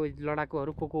सेनापति यो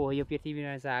लडाकुहरू को हो यो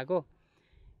पृथ्वीनारायण शाहको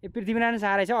यो पृथ्वीनारायण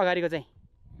शाह रहेछ अगाडिको चाहिँ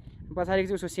पछाडिको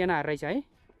चाहिँ उसको सेनाहरू रहेछ है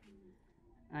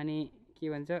अनि के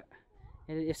भन्छ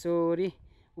यसरी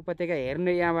उपत्यका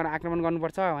हेर्ने यहाँबाट आक्रमण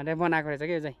गर्नुपर्छ भनेर बनाएको रहेछ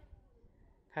क्या यो चाहिँ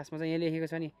खासमा चाहिँ यहाँ लेखेको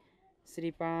छ नि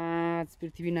श्री 5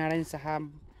 पृथ्वीनारायण शाह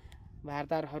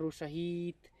भारतारहरू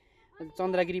सहित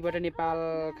चन्द्रगिरीबाट नेपाल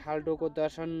खाल्डोको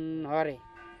दर्शन हरे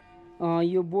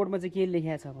यो बोर्डमा चाहिँ के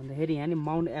लेखेको छ भन्दाखेरि यहाँ नि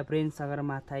माउन्ट एभरेस्ट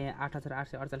सगरमाथा यहाँ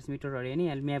 8848 मिटर अरे नि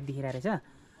यहाँ म्याप देखिरहेको रहेछ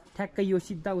ठ्याक्कै यो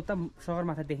सिधा उता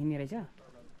सगरमाथा देखिने रहेछ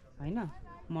होइन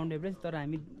माउन्ट एभरेस्ट तर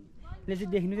हामीले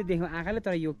चाहिँ देख्नु चाहिँ देख्यौँ आँखाले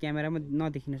तर यो क्यामेरामा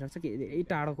नदेखिन सक्छ कि धेरै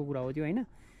टाढोको कुरा हो त्यो होइन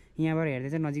यहाँबाट हेर्दा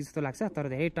चाहिँ नजिक जस्तो लाग्छ तर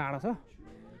धेरै टाढो छ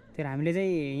तर हामीले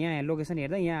चाहिँ यहाँ लोकेसन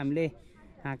हेर्दा यहाँ हामीले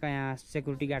यहाँ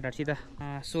सेक्युरिटी गार्डहरूसित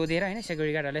सोधेर होइन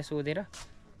सेक्युरिटी गार्डहरूलाई सोधेर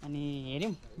अनि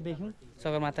हेऱ्यौँ देख्यौँ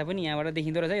सगरमाथा पनि यहाँबाट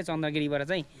देखिँदो रहेछ यो चन्द्रगिरीबाट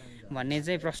चाहिँ भन्ने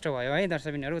चाहिँ प्रष्ट भयो है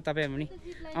दर्शकबिनहरू तपाईँहरू पनि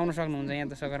आउन सक्नुहुन्छ यहाँ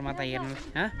त सगरमाथा हेर्नु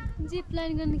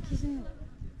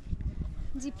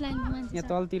यहाँ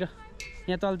तलतिर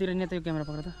यहाँ त यो क्यामेरा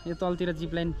पक्र त यो तलतिर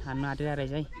जिप लाइन हान्न आँटिरहेको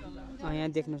रहेछ है यहाँ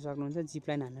देख्न सक्नुहुन्छ जिप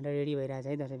लाइन हान्न रेडी भइरहेछ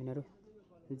है दर्शकबिनहरू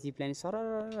जिप लाइन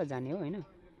सरर जाने हो होइन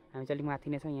हामी चाहिँ अलिक माथि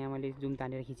नै छौँ यहाँ मैले जुम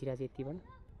तानेर खिचिरहेको छु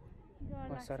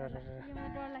यतिबाट सरर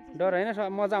डर होइन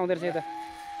मजा आउँदो रहेछ यता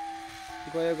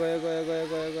गयो गयो गयो गयो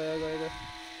गयो गयो गयो गयो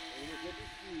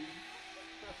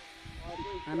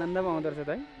आनन्द पो आउँदो रहेछ त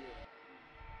है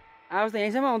आवाज त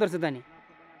यहीँसम्म आउँदो रहेछ त नि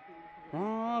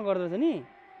गर्दो रहेछ नि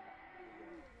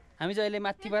हामी चाहिँ अहिले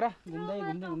माथिबाट घुम्दै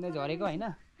घुम्दै घुम्दै झरेको होइन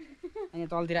अनि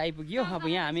तलतिर आइपुग्यो अब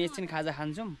यहाँ हामी एकछिन खाजा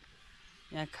खान्छौँ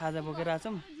यहाँ खाजा बोकेर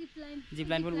छौँ जिप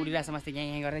लाइन पनि उडिरहेछ माथि यहाँ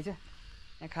यहाँ गरेछ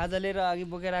यहाँ खाजा लिएर अघि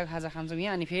बोकेर खाजा खान्छौँ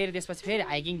यहाँ अनि फेरि त्यसपछि फेरि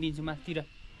हाइकिङ दिन्छौँ माथितिर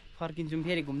फर्किन्छौँ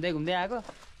फेरि घुम्दै घुम्दै आएको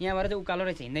यहाँबाट चाहिँ उकालो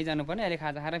रहेछ हिँड्दै जानुपर्ने अहिले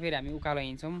खाजा खाएर फेरि हामी उकालो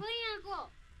हिँड्छौँ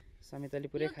समितले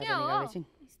पुरै खाजा निकाल्दैछन्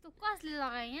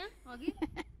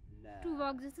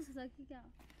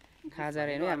खाजा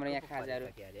हेर्नु हाम्रो यहाँ खाजाहरू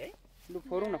लु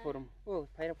फोरौँ न फोरौँ ओ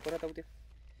फाइर फोर त उत्यो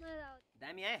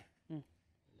दामी आयो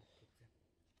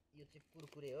यो चाहिँ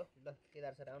कुरकुरे हो ल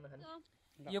केदार सर आउन खानु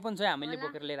यो पनि छ हामीले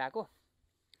बोकेर लिएर आएको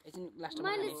एकछिन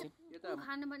लास्टमा यो त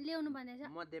ल्याउनु भनेछ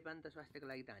मद्यपान त स्वास्थ्यको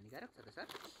लागि त हानिकारक छ त सर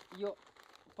यो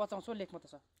पचाउँछौ लेखमा त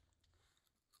सर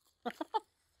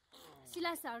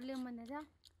सिलासहरू ल्याउनु भनेछ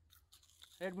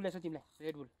रेड बुल छ तिमीलाई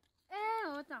रेड बुल ए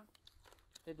हो त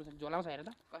रेड बुल झोलाउँछ हेर त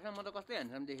कसमा म त कस्तै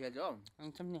ह्यान्डसम देखेको छु हौ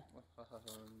ह्यान्डसम नि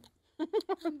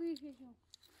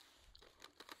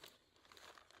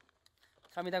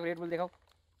समिताको रेड बुल देखाऊ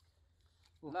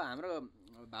ल हाम्रो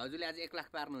भाउजूले आज 1 लाख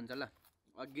पार्नुहुन्छ ल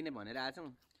अघि नै भनेर आछौँ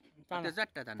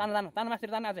तान मास्तिर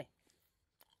तान अझै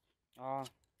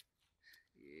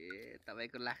ए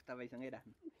तपाईँको लाख तपाईँसँगै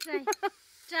राख्नु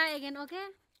ट्राई अगेन ओके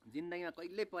जिन्दगीमा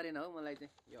कहिल्यै परेन हौ मलाई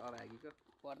चाहिँ यो अभागीको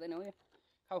पर्दैन हो यो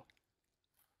खाऊ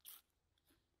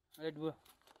रेड बुल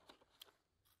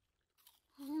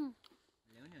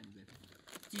ल्याउने अनि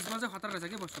चिजमा चाहिँ खतरा रहेछ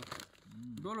क्या बस्नु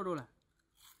डोलो डोला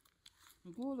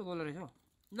गोलो गोलो रहेछ हौ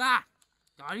ला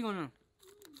झरी गर्नु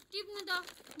टिप्नु त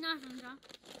नसन्छ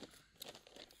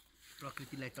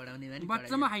प्रकृतिलाई चढाउने भने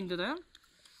बच्चामा खाइन्छ त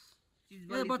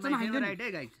ए बच्चामा खाइन्छ राइट है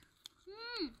गाइस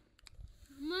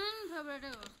मन फेभरेट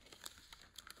हो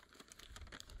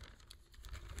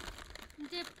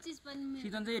चिज पनि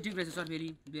सिजन चाहिँ ठिक रहेछ सर फेरि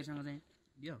बियरसँग चाहिँ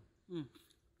दियो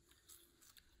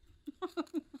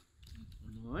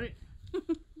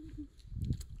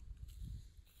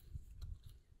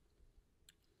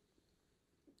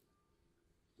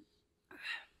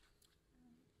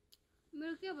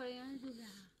मेरो के भयो यहाँ दुला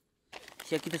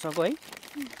सेकी त सक्यो है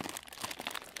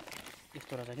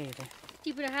यस्तो रहेछ क्या यो चाहिँ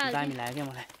टिपेर खा दामी लाग्यो क्या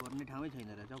मलाई पर्ने ठाउँै छैन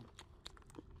रहेछ हौ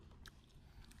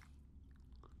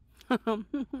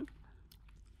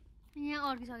यहाँ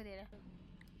अड्किसक्यो धेरै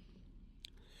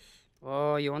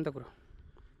यो हो नि त कुरो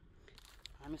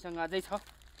हामीसँग अझै छ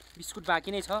बिस्कुट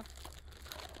बाँकी नै छ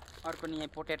अर्को नि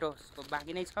यहाँ पोटेटोको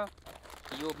बाँकी नै छ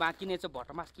यो बाँकी नै छ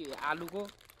भटमास कि आलुको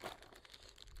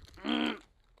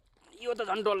यो त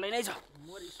झन् डल्लै नै छ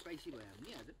मोर स्पाइसी भयो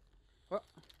नि आज हो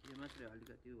यो मात्रै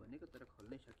अलिकति भनेको तर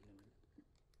खोल्नै सकिनँ मैले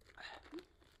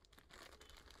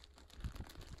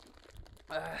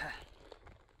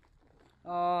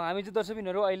हामी चाहिँ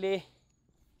दर्शकबिनहरू अहिले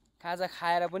खाजा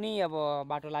खाएर पनि अब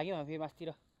बाटो लाग्यो फेरि मासतिर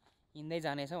हिँड्दै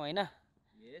जानेछौँ होइन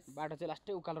बाटो चाहिँ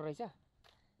लास्टै उकालो रहेछ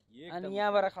अनि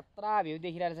यहाँबाट खतरा भ्यू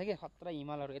देखिरहेको छ कि खतरा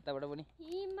हिमालहरू यताबाट पनि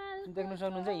देख्नु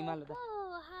सक्नुहुन्छ हिमाल त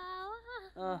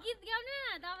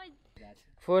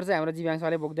फोहोर चाहिँ हाम्रो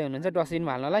जीवांशले बोक्दै हुनुहुन्छ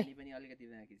डस्टबिनमा हाल्नलाई पनि अलिकति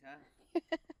बाँकी छ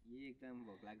एकदम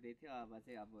भोक लाग्दै थियो अब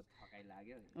चाहिँ अब थकाइ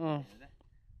लाग्यो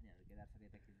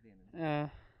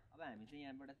अब हामी चाहिँ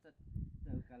यहाँबाट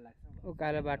उकालो लाग्छौँ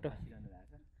उकालो बाटो बसिरहनु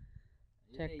भएको छ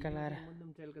ठ्याक्क लाएर मुन्दुम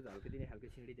ट्रेलको झल्किदिने खालको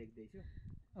सिँढी देख्दैछु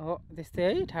हो त्यस्तै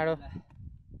है ठाडो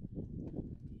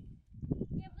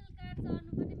केबल कार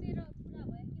चढ्नु पनि मेरो पुरा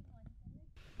भयो के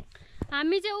भन्नु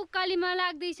हामी चाहिँ उकालीमा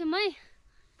लाग्दैछौँ है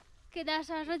केदार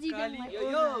सर र जिजन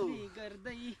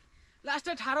गर्दै लास्ट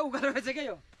ठाडो उकालो रहेछ क्या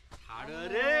यो ठाडो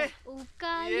रे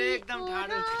उकाली एकदम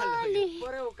ठाडो उकालो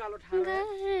पुरै उकालो ठाडो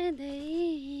गर्दै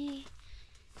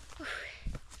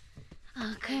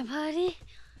आँखाभरि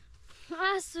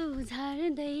आँसु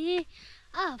झार्दै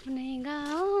आफ्नै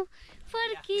गाउँ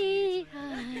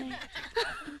फर्किआए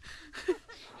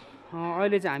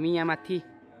अहिले चाहिँ हामी यहाँ माथि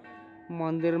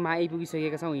मन्दिरमा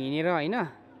आइपुगिसकेका छौँ हिँडेर होइन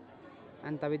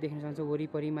अनि तपाईँ देख्न सक्नुहुन्छ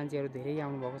वरिपरि मान्छेहरू धेरै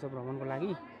आउनुभएको छ भ्रमणको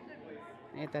लागि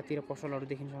यतातिर पसलहरू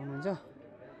देख्न सक्नुहुन्छ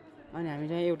अनि हामी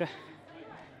चाहिँ एउटा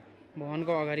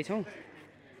भवनको अगाडि छौँ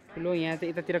ठुलो यहाँ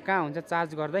चाहिँ यतातिर कहाँ हुन्छ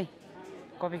चार्ज गर्दै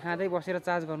कफी खाँदै बसेर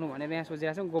चार्ज गर्नु भनेर यहाँ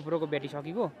सोचिरहेको छौँ गोप्रोको ब्याट्री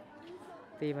सकिएको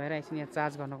त्यही भएर एकछिन यहाँ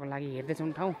चार्ज गर्नको लागि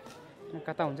हेर्दैछौँ ठाउँ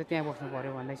कता हुन्छ त्यहाँ बस्नु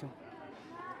पऱ्यो भन्दैछौँ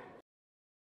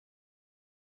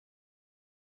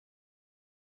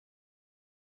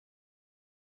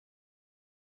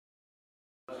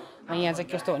यहाँ चाहिँ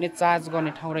कस्तो भने चार्ज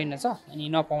गर्ने ठाउँ रहेनछ अनि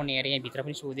नपाउने अरे यहाँभित्र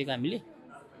पनि सोधेको हामीले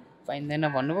पाइँदैन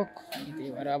भन्नुभयो अनि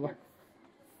त्यही भएर अब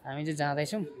हामी चाहिँ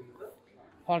जाँदैछौँ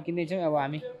फर्किँदैछौँ अब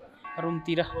हामी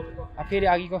रुमतिर फेरि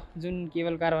अघिको जुन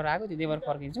केबल कारबाट आएको त्यही भएर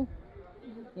फर्किन्छौँ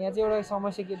यहाँ चाहिँ एउटा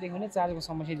समस्या के देख्यो भने चार्जको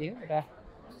समस्या देख्यो एउटा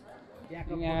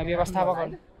यहाँ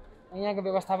यहाँको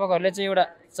व्यवस्थापकहरूले चाहिँ एउटा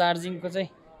चार्जिङको चाहिँ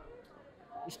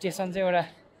स्टेसन चाहिँ एउटा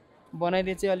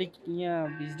बनाइदिए चाहिँ अलिक यहाँ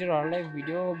भिजिटरहरूलाई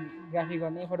भिडियोग्राफी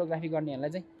गर्ने फोटोग्राफी गर्नेहरूलाई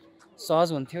चाहिँ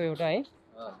सहज हुन्थ्यो एउटा है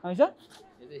है सर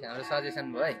हाम्रो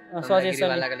सजेसन भयो है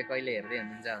सजेसन कहिले हेर्दै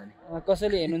हुनुहुन्छ भने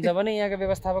कसैले हेर्नुहुन्छ भने यहाँको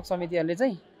व्यवस्थापक समितिहरूले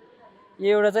चाहिँ यो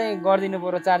एउटा चाहिँ गरिदिनु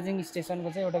पर्यो चार्जिङ स्टेसनको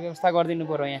चाहिँ एउटा व्यवस्था गरिदिनु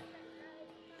पर्यो यहाँ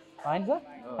होइन सर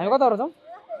हामी कताबाट छौँ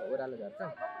ओह्रालो झर्छ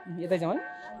यतै छौँ है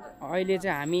अहिले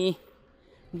चाहिँ हामी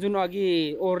जुन अघि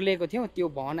ओर्लेको थियौँ त्यो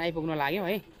भवन आइपुग्न लाग्यौँ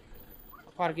है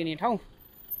फर्किने ठाउँ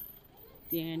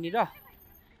त्यहाँनिर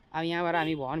अब यहाँबाट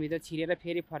हामी भवनभित्र छिरेर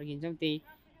फेरि फर्किन्छौँ त्यही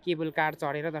केबल कार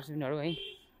चढेर दर्शकहरू है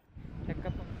ठ्याक्क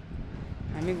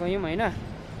हामी गयौँ होइन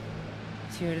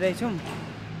छिर्दैछौँ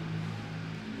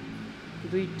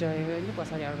दुईवटा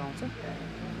पछाडि अर्को आउँछ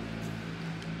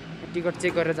टिकट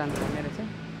चेक गरेर जानु पर्ने रहेछ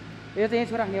यो त यहीँ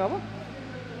छोराख्ने अब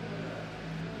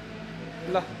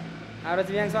ल हाम्रो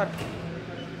जियाङ सर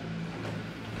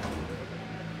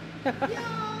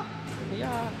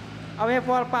अब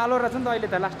यहाँ पालो रहेछ नि त अहिले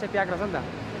त लास्टै प्याक रहेछ नि त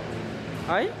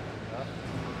है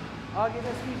अघि त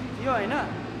स्कुटी थियो होइन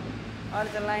अहिले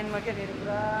त लाइनमा के फेरि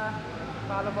पुरा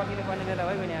पालो पर्खिनु पर्ने बेला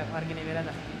भइगयो नि फर्किने बेला त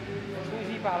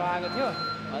सुसी पालो आएको थियो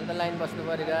अहिले त लाइन बस्नु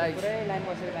पऱ्यो गाइस पुरै लाइन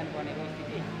बसेर जानुपर्ने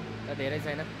स्थिति त धेरै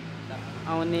छैन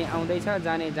आउने आउँदैछ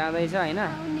जाने जाँदैछ होइन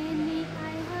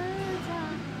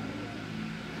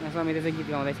यहाँ समिति चाहिँ गीत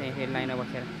गाउँदैछ यहाँ फेरि लाइनमा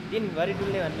बसेर दिनभरि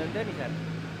डुल्ने भन्नुहुन्थ्यो नि सर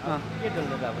के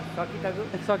डुल्नु त अब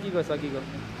सकिएको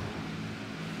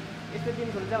यस्तो दिन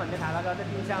खुल्छ भन्ने थाहा गर्दा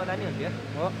दिउँसो आउँदा नि हुन्थ्यो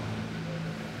हो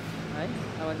है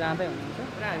अब जाँदै हुनुहुन्छ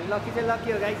र हामी लक्की चाहिँ लक्की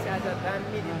हो गाइस आज दामी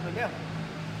दिन खुल्यो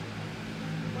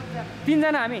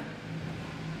तिनजना हामी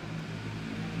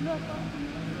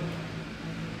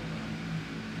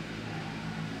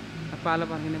पालो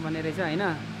पर्खिने पर्ने रहेछ होइन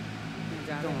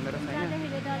जाँदो हुँदो रहेछ होइन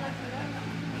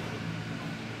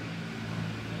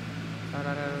तर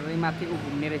माथि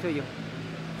घुम्ने रहेछ यो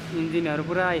इन्जिनहरू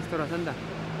पुरा यस्तो रहेछ नि त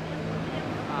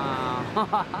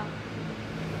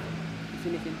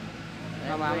एकछिन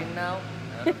अब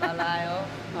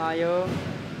आयो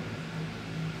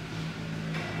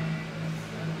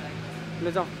ल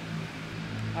जाउँ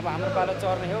अब हाम्रो पालो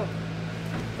चढ्ने हो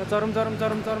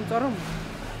चरौँ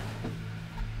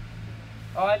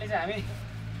अहिले चाहिँ हामी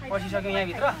पसिसक्यौँ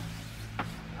यहाँभित्र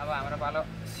अब हाम्रो पालो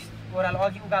ओह्रालो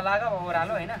अघि उकालो लाग्यो अब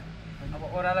ओह्रालो होइन अब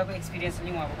ओह्रालोको एक्सपिरियन्स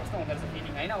लिउँ अब कस्तो हुँदो रहेछ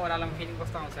फिलिङ होइन ओह्रालोमा फिलिङ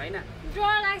कस्तो आउँछ होइन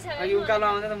अघि उकालो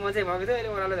आउँदा त मजै भएको थियो अहिले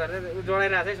ओह्रालो झर्दै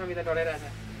डढाइरहेको छ है समिता डढाइरहेको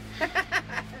छ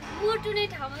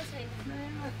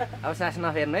अब सास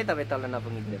नफेर्नु है तपाईँ तल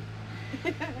नपुगिँदैन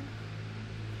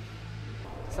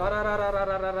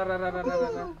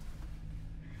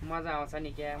मजा आउँछ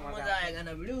नि क्या मजा आएन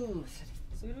भिडियो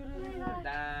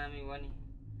दामी भयो नि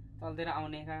तलतिर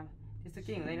आउने काम त्यस्तो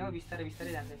केही हुँदैन हो बिस्तारै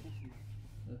जान्छ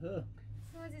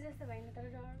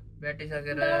ब्याट्री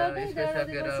सकेर स्पेस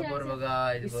सकेर बर्ब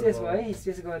गाइस स्पेस भयो है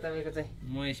स्पेस गयो तपाईँको चाहिँ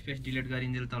म स्पेस डिलिट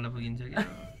गरिन्जेल तल पुगिन्छ क्या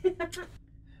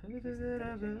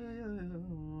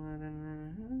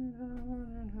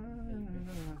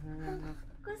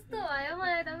कस्तो भयो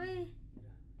मलाई तपाईँ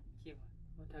के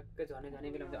भयो ठ्याक्कै झनै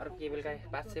बेला अर्को केबल कार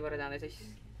 500 बाट जाँदैछ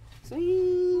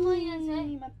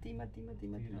माथि माथि माथि माथि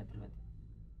माथि माथि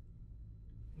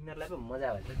यिनीहरूलाई पो मजा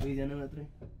भन्छ 2 जना मात्रै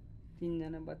 3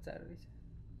 जना बच्चाहरू रहेछ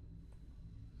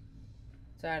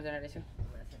 4 जना रहेछ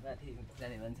माथि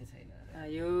जाने मान्छे छैन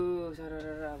आयो सरर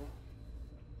अब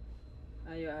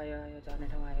आयो आयो आयो झर्ने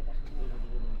ठाउँ आयो त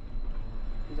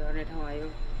झर्ने ठाउँ आयो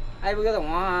आइपुग्यो त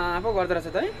वहाँ पो गर्दो रहेछ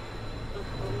त है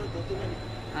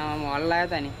हल्लायो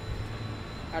त नि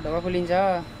ढोका खोलिन्छ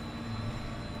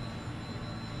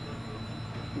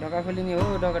ढोका खोलिने हो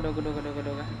ढोका ढोका ढोका ढोका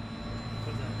ढोका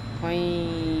खै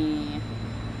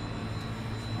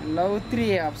ल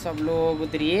उत्रिए अब सब लोग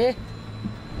उत्रिए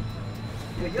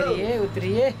उत्रिए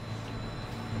उत्रिए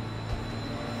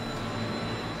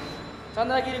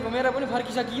चन्द्रगिरी घुमेर पनि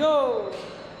फर्किसकियो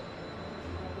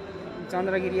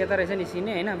चन्द्रगिरी यता रहेछ नि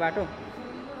सिने होइन बाटो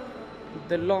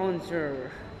द लन्चर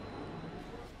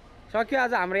सक्यो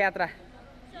आज हाम्रो यात्रा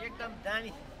एकदम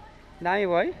दामी दामी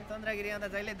भयो है चन्द्रगिरी आउँदा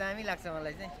जहिले दामी लाग्छ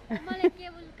मलाई चाहिँ मलाई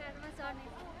केबल कारमा चढ्ने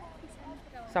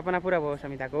सपना पुरा भयो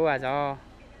समिताको आज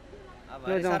अब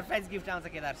सरप्राइज गिफ्ट आउँछ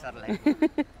केदार सरलाई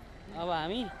अब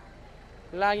हामी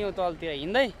लाग्यौँ तलतिर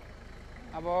हिँड्दै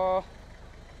अब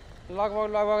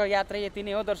लगभग यात्रा यति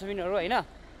नै हो दर्शकबिनहरू होइन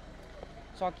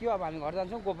सकियो अब हामी घर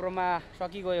जान्छौँ गोप्रोमा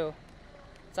सकिगयो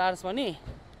चार्ज पनि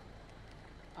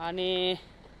अनि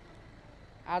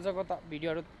आजको त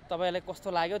भिडियोहरू तपाईँलाई कस्तो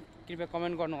लाग्यो कृपया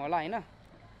कमेन्ट गर्नु होला होइन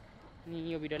अनि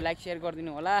यो भिडियो लाइक सेयर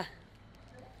गरिदिनु होला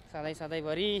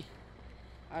सधैँभरि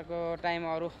अर्को टाइम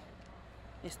अरू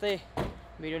यस्तै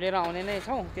भिडियो लिएर आउने नै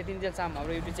छौँ त्यति जेलसम्म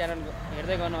हाम्रो युट्युब च्यानल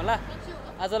हेर्दै गर्नु होला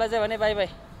आजलाई चाहिँ भने बाई बाई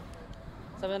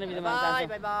सबैजना भिडियोमा बाई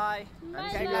बाई बाई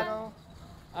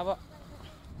अब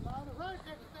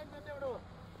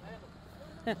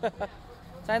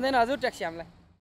चाहिँदैन हजुर ट्याक्सी हामीलाई